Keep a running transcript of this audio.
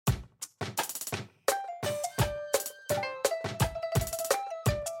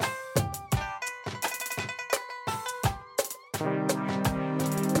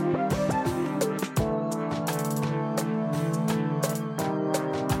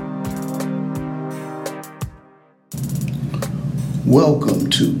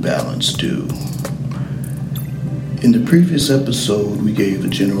Welcome to Balance Due. In the previous episode, we gave a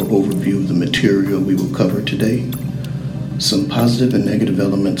general overview of the material we will cover today, some positive and negative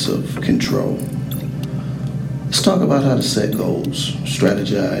elements of control. Let's talk about how to set goals,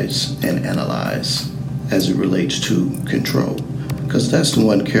 strategize, and analyze as it relates to control, because that's the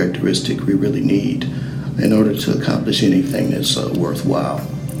one characteristic we really need in order to accomplish anything that's worthwhile.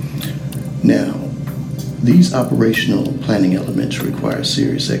 Now, these operational planning elements require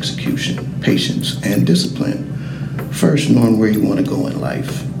serious execution, patience, and discipline. First, knowing where you want to go in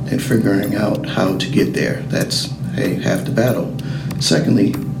life and figuring out how to get there. That's, half the battle.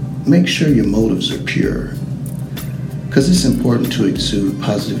 Secondly, make sure your motives are pure, because it's important to exude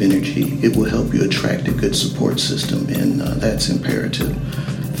positive energy. It will help you attract a good support system, and that's imperative.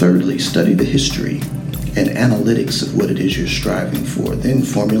 Thirdly, study the history and analytics of what it is you're striving for. Then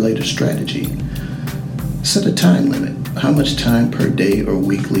formulate a strategy. Set a time limit. How much time per day or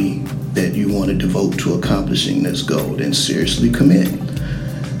weekly that you want to devote to accomplishing this goal, and seriously commit.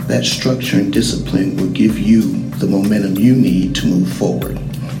 That structure and discipline will give you the momentum you need to move forward.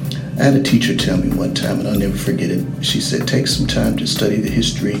 I had a teacher tell me one time, and I'll never forget it. She said, take some time to study the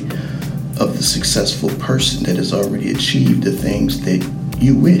history of the successful person that has already achieved the things that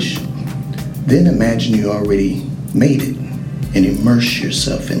you wish. Then imagine you already made it and immerse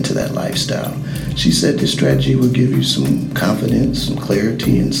yourself into that lifestyle. She said this strategy will give you some confidence, some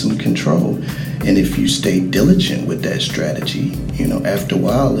clarity, and some control. And if you stay diligent with that strategy, after a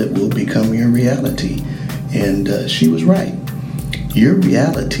while it will become your reality. And she was right. Your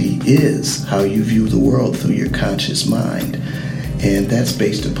reality is how you view the world through your conscious mind. And that's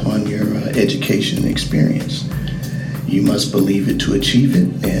based upon your education and experience. You must believe it to achieve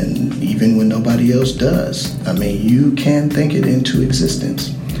it, and even when nobody else does. You can think it into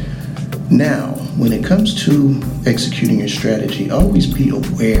existence. Now, when it comes to executing your strategy, always be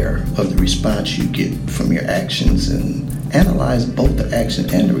aware of the response you get from your actions and analyze both the action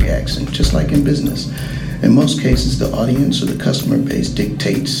and the reaction, just like in business. In most cases, the audience or the customer base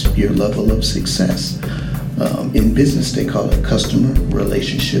dictates your level of success. In business, they call it customer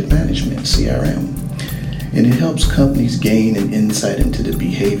relationship management, CRM. And it helps companies gain an insight into the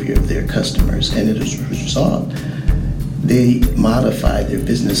behavior of their customers. And as a result, they modify their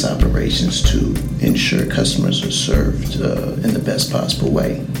business operations to ensure customers are served in the best possible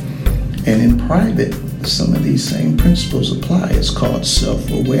way. And in private, some of these same principles apply. It's called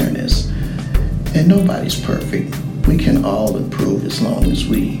self-awareness. And nobody's perfect. We can all improve as long as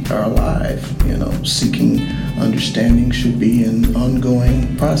we are alive. Seeking understanding should be an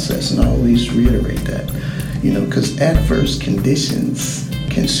ongoing process, and I always reiterate that. Because adverse conditions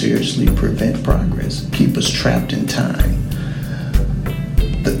can seriously prevent progress, keep us trapped in time.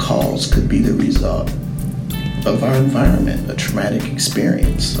 The cause could be the result of our environment, a traumatic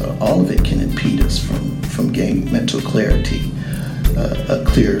experience. All of it can impede us from gaining mental clarity, a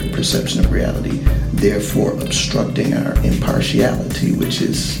clear perception of reality, therefore obstructing our impartiality, which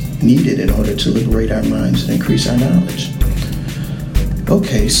is needed in order to liberate our minds and increase our knowledge.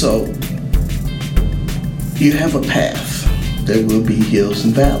 Okay, so you have a path. There will be hills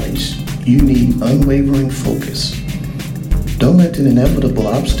and valleys. You need unwavering focus. Don't let the inevitable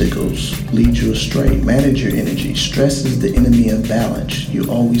obstacles lead you astray. Manage your energy. Stress is the enemy of balance. You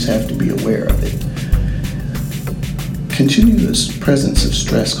always have to be aware of it. Continuous presence of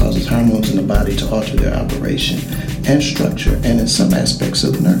stress causes hormones in the body to alter their operation and structure, and in some aspects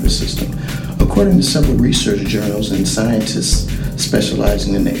of the nervous system. According to several research journals and scientists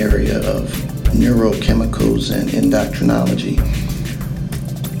specializing in the area of neurochemicals and endocrinology.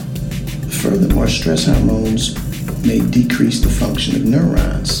 Furthermore, stress hormones may decrease the function of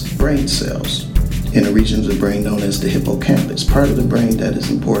neurons, brain cells, in a region of the brain known as the hippocampus, part of the brain that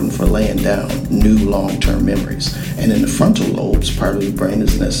is important for laying down new long-term memories. And in the frontal lobes, part of the brain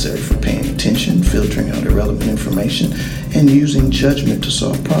is necessary for paying attention, filtering out irrelevant information, and using judgment to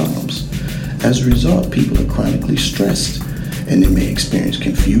solve problems. As a result, people are chronically stressed, and they may experience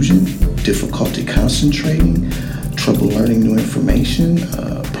confusion, difficulty concentrating, trouble learning new information,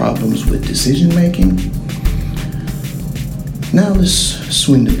 problems with decision making. Now let's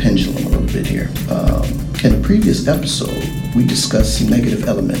swing the pendulum a little bit here. In the previous episode, we discussed some negative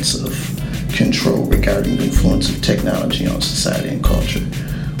elements of control regarding the influence of technology on society and culture.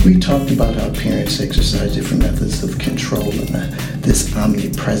 We talked about how parents exercise different methods of control in this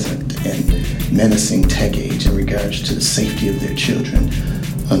omnipresent and menacing tech age in regards to the safety of their children.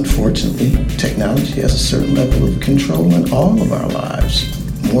 Unfortunately, technology has a certain level of control in all of our lives,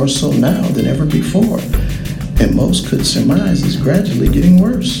 more so now than ever before, and most could surmise is gradually getting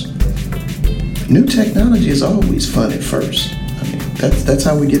worse. New technology is always fun at first. That's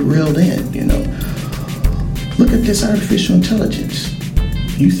how we get reeled in, you know. Look at this artificial intelligence.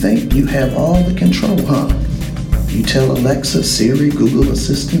 You think you have all the control, huh? You tell Alexa, Siri, Google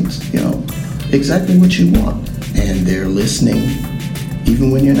Assistants, you know, exactly what you want. And they're listening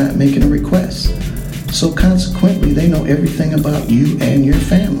even when you're not making a request. So consequently, they know everything about you and your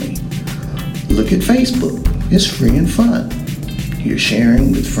family. Look at Facebook. It's free and fun. You're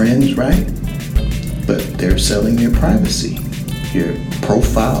sharing with friends, right? But they're selling your privacy, your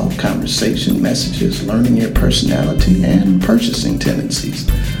profile, conversation, messages, learning your personality, and purchasing tendencies.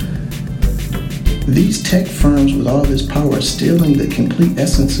 These tech firms with all this power are stealing the complete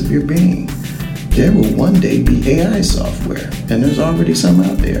essence of your being. There will one day be AI software, and there's already some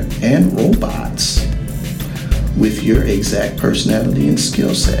out there, and robots with your exact personality and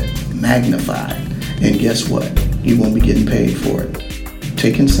skill set, magnified. And guess what? You won't be getting paid for it.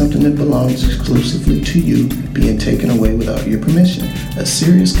 Taking something that belongs exclusively to you being taken away without your permission, a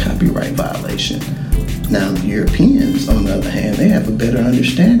serious copyright violation. Now, the Europeans, on the other hand, they have a better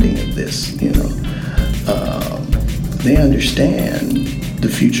understanding of this, you know. They understand the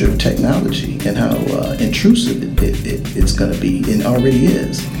future of technology and how intrusive it's going to be, and already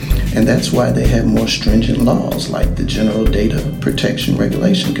is. And that's why they have more stringent laws like the General Data Protection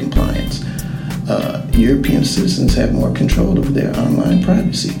Regulation Compliance. European citizens have more control over their online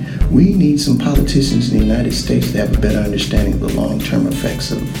privacy. We need some politicians in the United States to have a better understanding of the long-term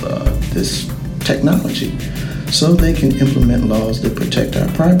effects of this technology so they can implement laws that protect our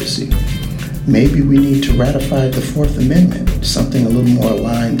privacy. Maybe we need to ratify the Fourth Amendment, something a little more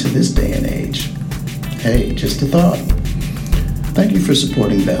aligned to this day and age. Hey, just a thought. Thank you for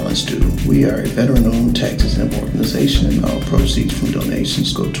supporting Balance Due. We are a veteran-owned tax-exempt organization. All proceeds from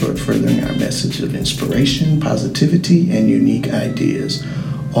donations go toward furthering our message of inspiration, positivity, and unique ideas,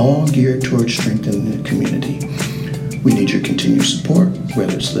 all geared towards strengthening the community. We need your continued support,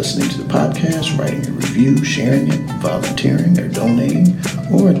 whether it's listening to the podcast, writing a review, sharing it, volunteering, or donating,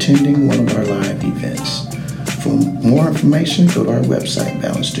 or attending one of our live events. For more information, go to our website,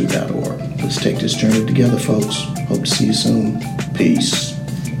 balancedue.org. Let's take this journey together, folks. Hope to see you soon. Peace.